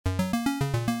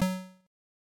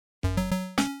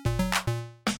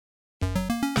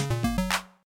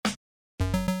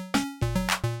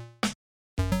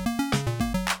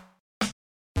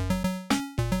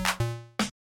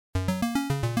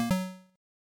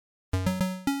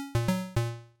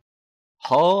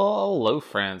Hello,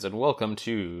 friends, and welcome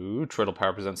to Turtle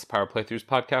Power Presents the Power Playthroughs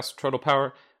podcast of Turtle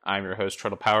Power. I'm your host,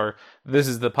 Turtle Power. This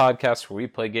is the podcast where we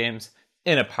play games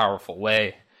in a powerful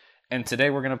way. And today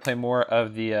we're going to play more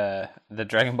of the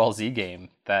Dragon Ball Z game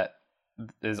that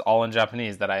is all in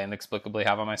Japanese that I inexplicably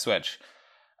have on my Switch.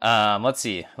 Let's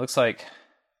see. Looks like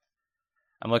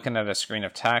I'm looking at a screen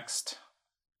of text.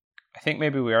 I think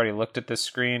maybe we already looked at this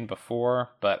screen before,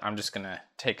 but I'm just going to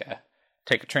take a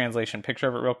translation picture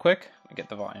of it real quick. Let me get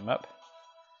the volume up.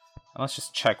 And let's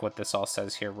just check what this all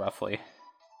says here roughly.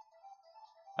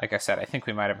 Like I said, I think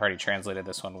we might have already translated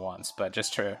this one once, but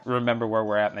just to remember where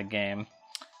we're at in the game.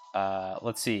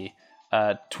 Let's see.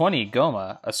 20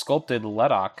 Goma, a sculpted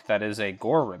Ledok that is a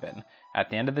gore ribbon. At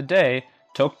the end of the day,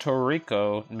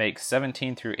 Totoriko makes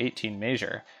 17 through 18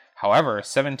 measure. However,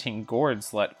 17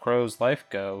 gourds let Crow's life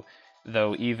go,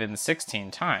 though even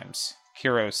 16 times.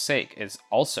 Kiro's sake is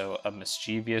also a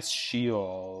mischievous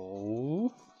Shio.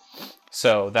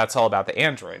 So that's all about the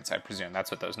androids, I presume.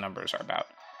 That's what those numbers are about.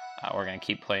 We're going to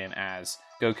keep playing as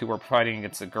Goku. We're fighting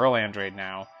against the girl android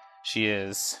now. She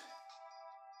is...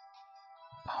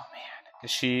 Oh, man. Is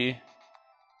she...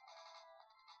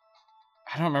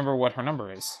 I don't remember what her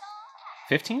number is.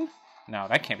 15? No,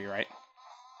 that can't be right.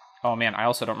 Oh, man, I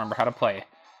also don't remember how to play.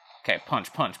 Okay,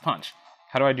 punch, punch, punch.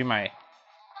 How do I do my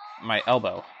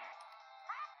elbow?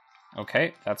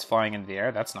 Okay, that's flying into the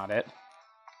air. That's not it.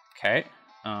 Okay.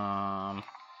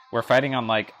 We're fighting on,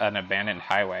 like, an abandoned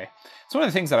highway. So one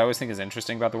of the things that I always think is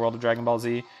interesting about the world of Dragon Ball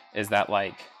Z is that,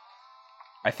 like,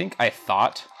 I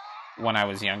thought when I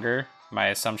was younger, my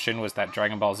assumption was that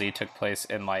Dragon Ball Z took place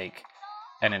in, like,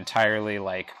 an entirely,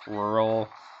 like, rural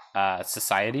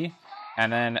society.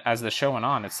 And then as the show went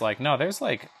on, it's like, no, there's,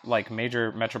 like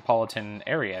major metropolitan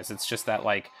areas. It's just that,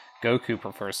 like, Goku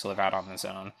prefers to live out on his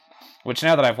own. Which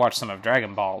now that I've watched some of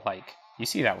Dragon Ball, like, you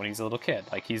see that when he's a little kid.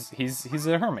 Like, he's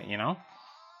a hermit, you know?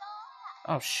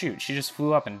 Oh, shoot. She just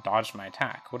flew up and dodged my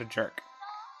attack. What a jerk.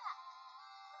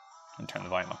 And turn the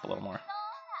volume up a little more.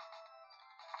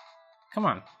 Come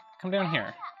on. Come down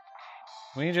here.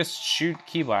 We can just shoot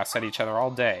ki blasts at each other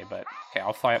all day, but... Okay,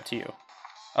 I'll fly up to you.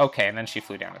 Okay, and then she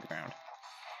flew down to the ground.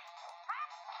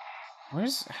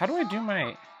 How do I do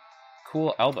my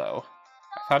cool elbow?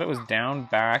 I thought it was down,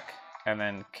 back... and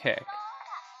then kick.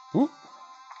 Ooh.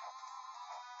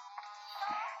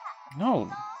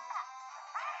 No.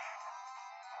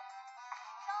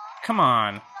 Come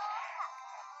on.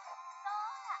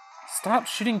 Stop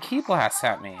shooting ki blasts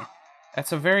at me.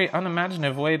 That's a very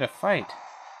unimaginative way to fight.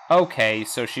 Okay,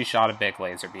 so she shot a big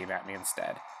laser beam at me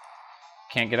instead.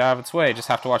 Can't get out of its way. Just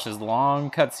have to watch this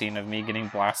long cutscene of me getting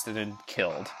blasted and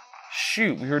killed.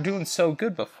 Shoot, we were doing so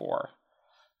good before.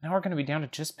 Now we're going to be down to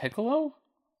just Piccolo?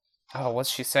 Oh, what's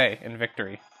she say in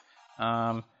victory?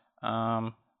 Too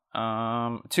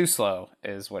slow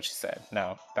is what she said.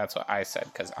 No, that's what I said,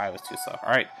 because I was too slow.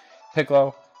 Alright,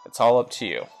 Piccolo, it's all up to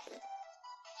you.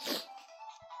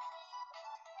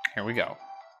 Here we go.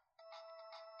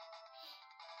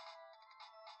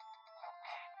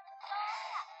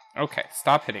 Okay,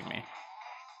 stop hitting me.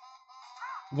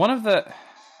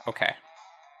 Okay.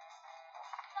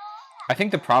 I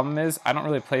think the problem is I don't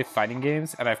really play fighting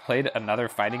games, and I've played another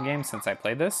fighting game since I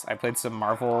played this. I played some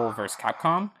Marvel vs.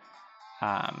 Capcom,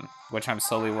 which I'm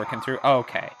slowly working through. Oh,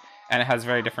 okay. And it has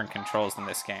very different controls than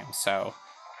this game, so...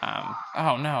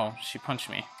 oh, no. She punched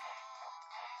me.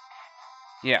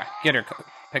 Yeah, get her,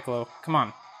 Piccolo. Come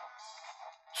on.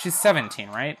 She's 17,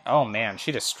 right? Oh, man,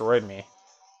 she destroyed me.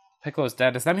 Piccolo's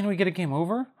dead. Does that mean we get a game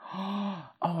over?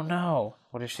 Oh, no.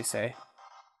 What does she say?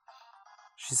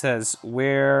 She says,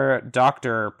 we're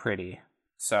Dr. Pretty.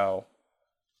 So,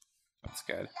 that's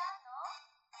good.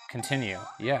 Continue.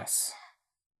 Yes.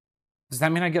 Does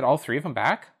that mean I get all three of them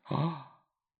back?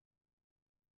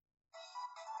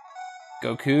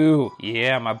 Goku.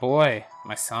 Yeah, my boy.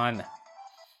 My son.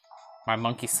 My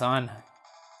monkey son.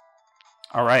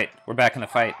 Alright, we're back in the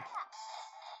fight.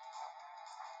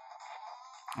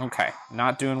 Okay,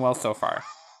 not doing well so far.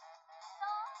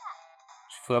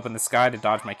 She flew up in the sky to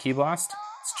dodge my ki blast.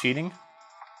 It's cheating.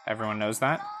 Everyone knows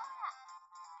that.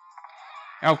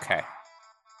 Okay.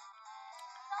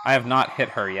 I have not hit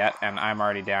her yet, and I'm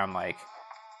already down, like,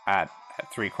 at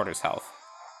 3/4 health.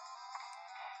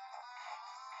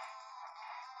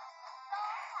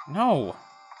 No!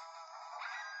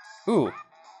 Ooh.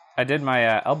 I did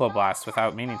my elbow blast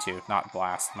without meaning to. Not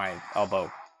blast, my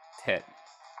elbow hit.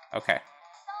 Okay.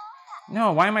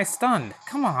 No, why am I stunned?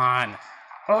 Come on!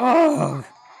 Ugh!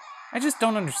 I just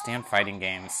don't understand fighting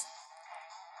games.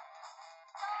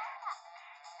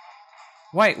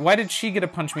 Why did she get to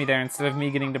punch me there instead of me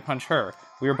getting to punch her?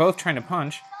 We were both trying to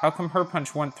punch. How come her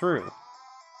punch went through?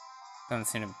 Doesn't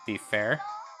seem to be fair.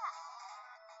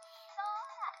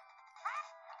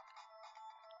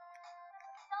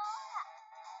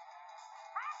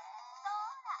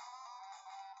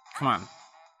 Come on.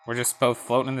 We're just both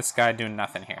floating in the sky doing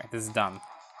nothing here. This is dumb.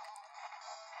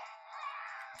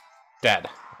 Dead.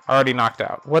 Already knocked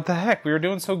out. What the heck? We were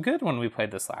doing so good when we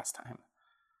played this last time.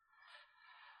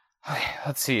 Okay,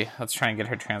 let's see. Let's try and get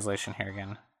her translation here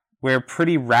again. We're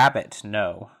pretty rabbit.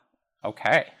 No.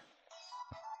 Okay.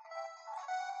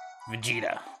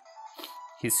 Vegeta.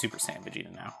 He's Super Saiyan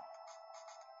Vegeta now.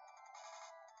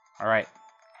 Alright.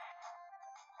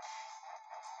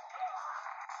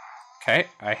 Okay,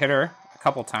 I hit her a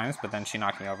couple times, but then she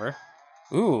knocked me over.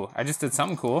 Ooh, I just did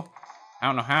something cool. I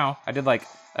don't know how. I did like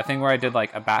a thing where I did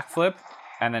like a backflip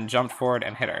and then jumped forward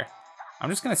and hit her.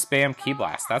 I'm just gonna spam Ki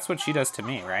Blast. That's what she does to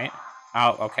me, right?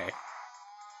 Oh, okay.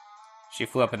 She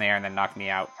flew up in the air and then knocked me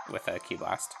out with a Ki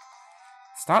Blast.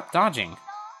 Stop dodging.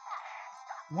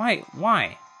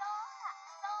 Why?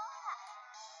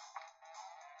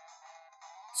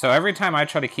 So every time I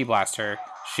try to Ki Blast her,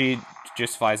 she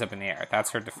just flies up in the air. That's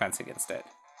her defense against it.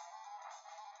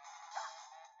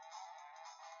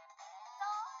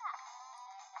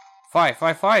 Fly.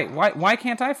 Why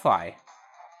can't I fly?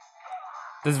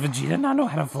 Does Vegeta not know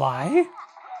how to fly?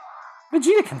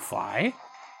 Vegeta can fly.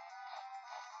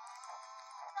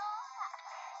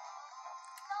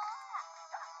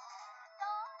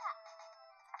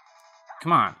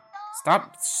 Come on.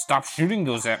 Stop shooting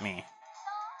those at me.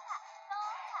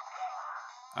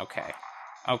 Okay.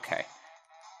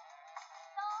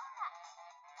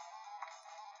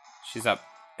 She's up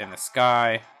in the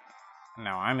sky.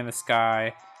 Now I'm in the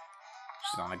sky.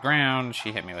 She's on the ground.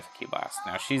 She hit me with a Ki Blast.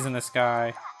 Now she's in the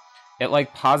sky. It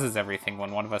like pauses everything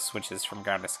when one of us switches from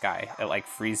ground to sky. It like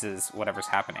freezes whatever's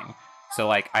happening. So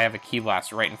like I have a Ki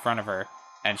Blast right in front of her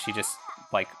and she just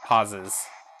like pauses,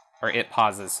 or it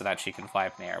pauses so that she can fly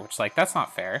up in the air, which like that's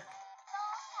not fair.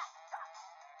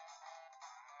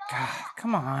 God,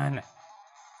 come on.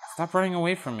 Stop running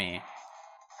away from me.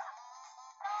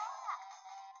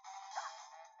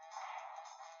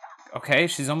 Okay,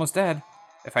 she's almost dead.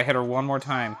 If I hit her one more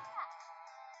time.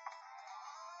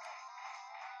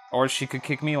 Or she could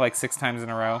kick me like 6 times in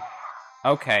a row.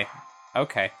 Okay.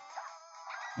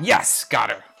 Yes!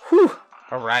 Got her! Whew!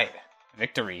 Alright.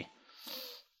 Victory.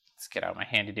 Let's get out my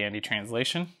handy-dandy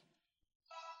translation.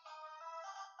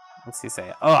 What's he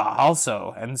say? Oh,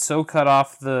 also, and so cut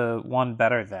off the one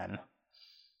better then.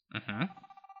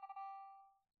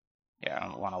 Yeah, I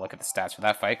don't want to look at the stats for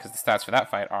that fight, because the stats for that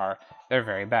fight they're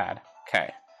very bad.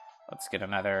 Okay, let's get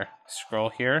another scroll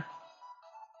here.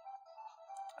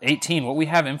 18, what we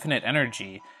have infinite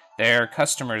energy. Their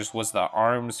customers was the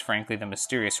arms, frankly, the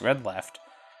mysterious red left.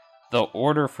 The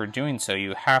order for doing so,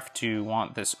 you have to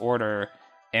want this order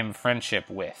in friendship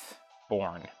with.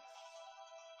 Born.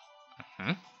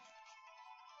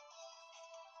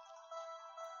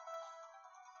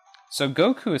 So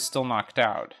Goku is still knocked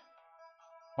out.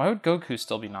 Why would Goku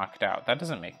still be knocked out? That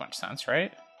doesn't make much sense,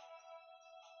 right?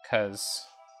 Because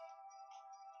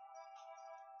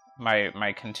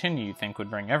my continue you think would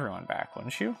bring everyone back,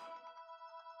 wouldn't you?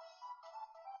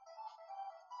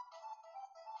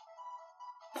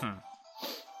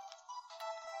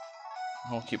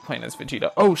 We'll keep playing as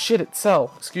Vegeta. Oh shit, it's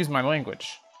Cell. Excuse my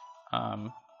language.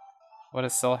 What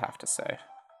does Cell have to say?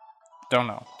 Don't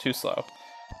know. Too slow.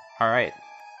 Alright.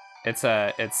 It's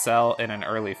Cell in an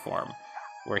early form,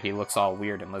 where he looks all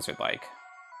weird and lizard-like.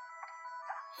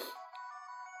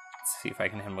 Let's see if I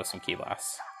can hit him with some Ki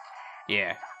Blasts.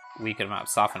 Yeah, weaken him up,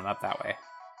 soften him up that way.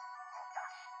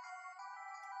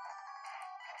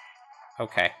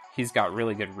 Okay, he's got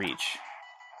really good reach.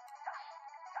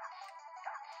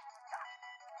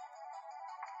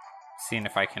 Seeing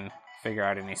if I can figure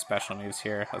out any special moves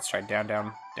here. Let's try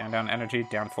down energy,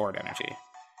 down forward energy,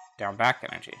 down back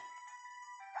energy.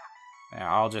 Yeah,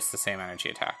 all just the same energy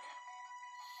attack.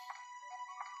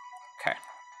 Okay.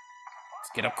 Let's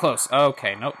get up close.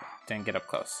 Okay, nope. Didn't get up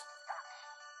close.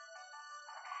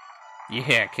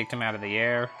 Yeah, kicked him out of the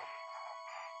air.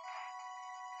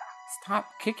 Stop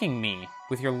kicking me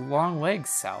with your long legs,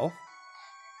 Cell.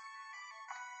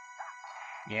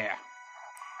 Yeah.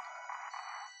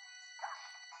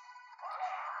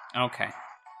 Okay.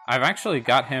 I've actually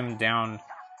got him down.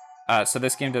 So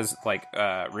this game does like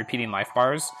repeating life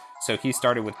bars. So he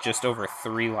started with just over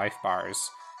 3 life bars,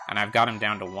 and I've got him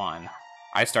down to 1.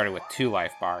 I started with 2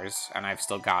 life bars, and I've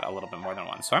still got a little bit more than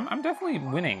 1. So I'm definitely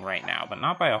winning right now, but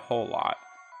not by a whole lot.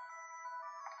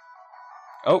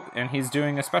 Oh, and he's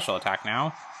doing a special attack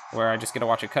now, where I just get to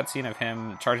watch a cutscene of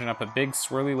him charging up a big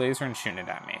swirly laser and shooting it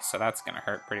at me. So that's going to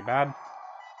hurt pretty bad.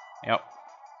 Yep.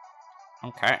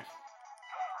 Okay.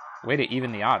 Way to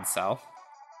even the odds, Cell.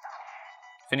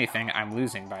 If anything, I'm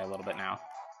losing by a little bit now.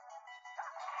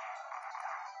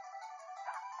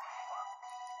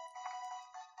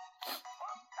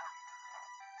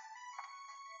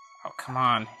 Oh, come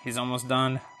on. He's almost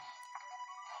done.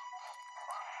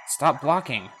 Stop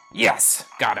blocking. Yes!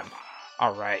 Got him.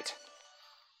 All right.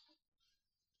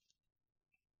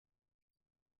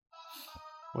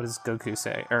 What does Goku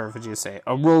say? Or Vegeta say?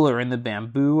 A roller in the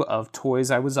bamboo of toys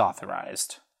I was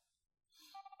authorized.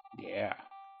 Yeah.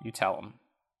 You tell him.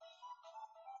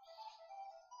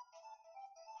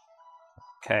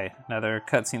 Okay, another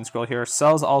cutscene scroll here.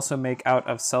 Cells also make out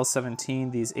of cell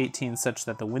 17 these 18 such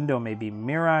that the window may be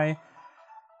Mirai.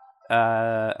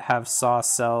 Have saw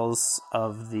cells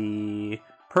of the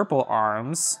purple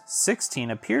arms. 16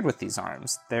 appeared with these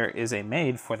arms. There is a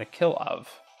maid for the kill of.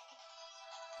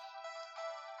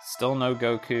 Still no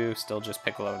Goku, still just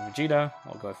Piccolo and Vegeta.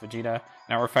 We'll go with Vegeta.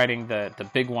 Now we're fighting the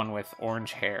big one with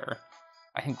orange hair.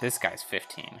 I think this guy's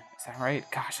 15. Is that right?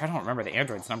 Gosh, I don't remember the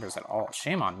android's numbers at all.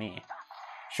 Shame on me.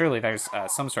 Surely there's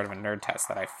some sort of a nerd test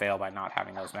that I fail by not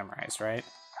having those memorized, right?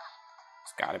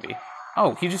 It's gotta be.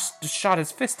 Oh, he just shot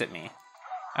his fist at me.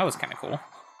 That was kind of cool.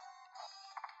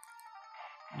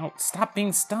 No, stop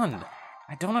being stunned.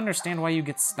 I don't understand why you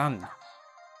get stunned.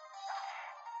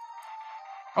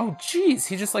 Oh, jeez,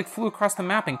 he just flew across the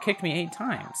map and kicked me 8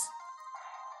 times.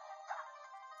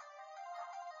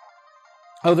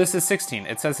 Oh, this is 16.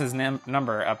 It says his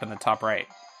number up in the top right.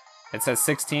 It says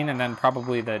 16 and then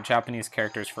probably the Japanese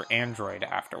characters for Android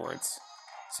afterwards.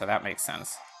 So that makes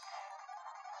sense.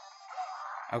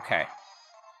 Okay.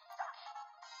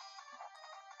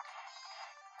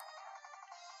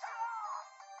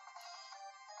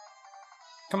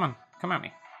 Come on, come at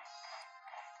me.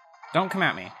 Don't come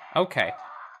at me. Okay.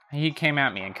 He came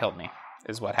at me and killed me,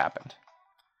 is what happened.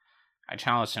 I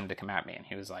challenged him to come at me, and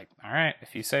he was like, all right,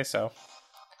 if you say so.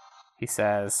 He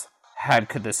says, had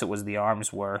could this it was the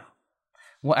arms were.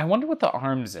 Well, I wonder what the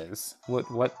arms is.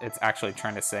 What it's actually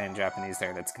trying to say in Japanese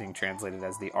there that's getting translated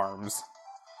as the arms.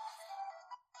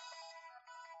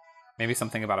 Maybe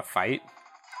something about a fight?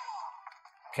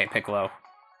 Okay, Piccolo.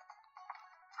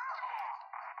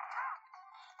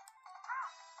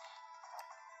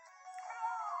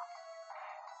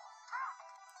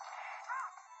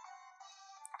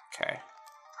 Okay.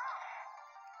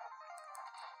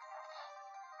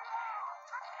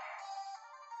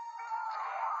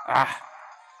 Ah!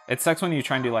 It sucks when you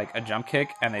try and do a jump kick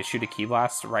and they shoot a ki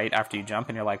blast right after you jump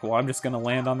and you're like, well, I'm just gonna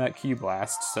land on that ki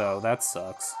blast, so that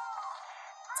sucks.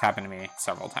 It's happened to me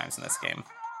several times in this game.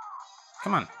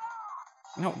 Come on.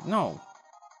 No.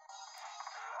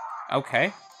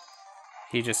 Okay.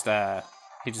 He just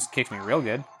kicked me real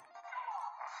good.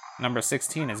 Number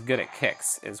 16 is good at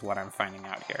kicks, is what I'm finding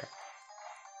out here.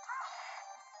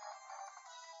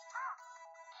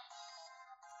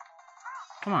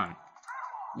 Come on.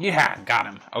 Yeah, got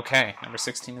him. Okay, number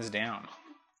 16 is down.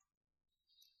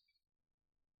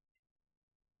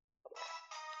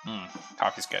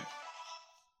 Coffee's good.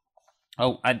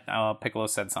 Oh, Piccolo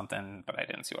said something, but I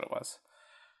didn't see what it was.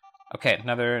 Okay,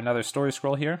 another story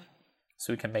scroll here,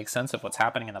 so we can make sense of what's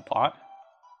happening in the plot.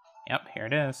 Yep, here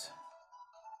it is.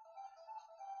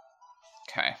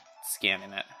 Okay,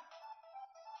 scanning it.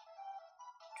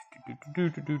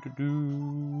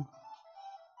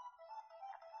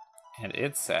 And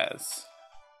it says,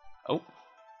 oh,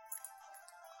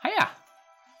 hiya!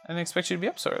 I didn't expect you to be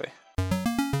up so early.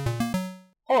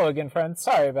 Hello again, friends.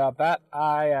 Sorry about that.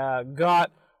 I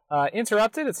got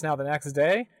interrupted. It's now the next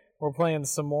day. We're playing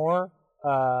some more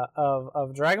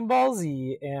of Dragon Ball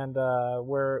Z, and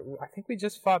I think we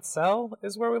just fought Cell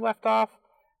is where we left off.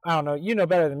 I don't know. You know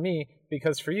better than me,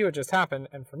 because for you it just happened,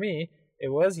 and for me it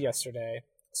was yesterday.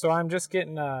 So I'm just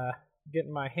getting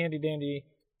my handy dandy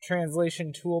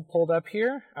translation tool pulled up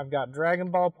here. I've got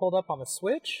Dragon Ball pulled up on the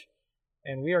Switch,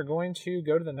 and we are going to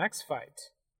go to the next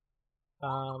fight.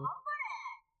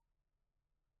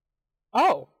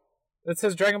 Oh, it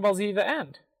says Dragon Ball Z: The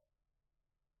End.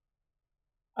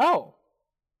 Oh.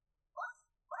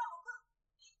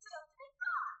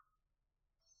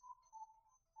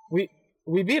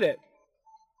 We beat it.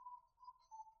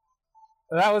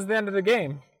 That was the end of the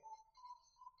game.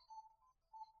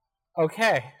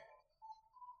 Okay.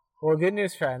 Well, good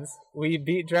news, friends. We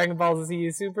beat Dragon Ball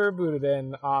Z Super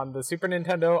Butoden on the Super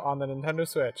Nintendo on the Nintendo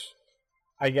Switch.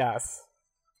 I guess.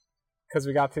 Because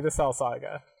we got through the Cell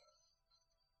Saga.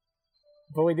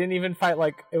 But we didn't even fight,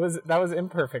 that was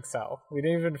imperfect Cell. We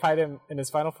didn't even fight him in his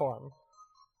final form.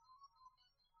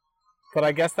 But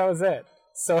I guess that was it.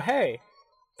 So hey,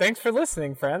 thanks for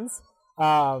listening, friends.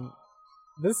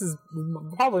 This is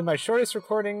probably my shortest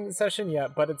recording session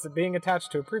yet, but it's being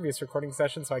attached to a previous recording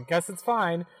session, so I guess it's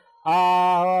fine.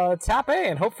 Tap A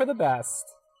and hope for the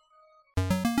best.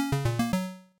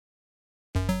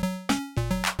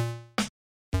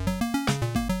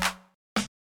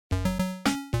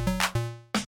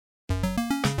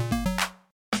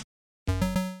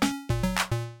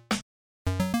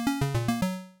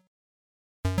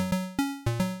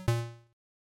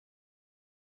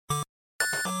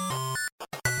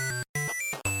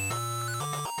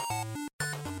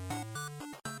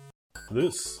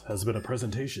 This has been a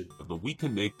presentation of the We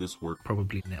Can Make This Work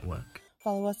Probably Network.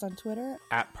 Follow us on Twitter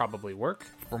 @ProbablyWork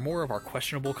For more of our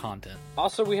questionable content.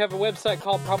 Also, we have a website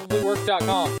called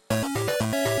probablywork.com.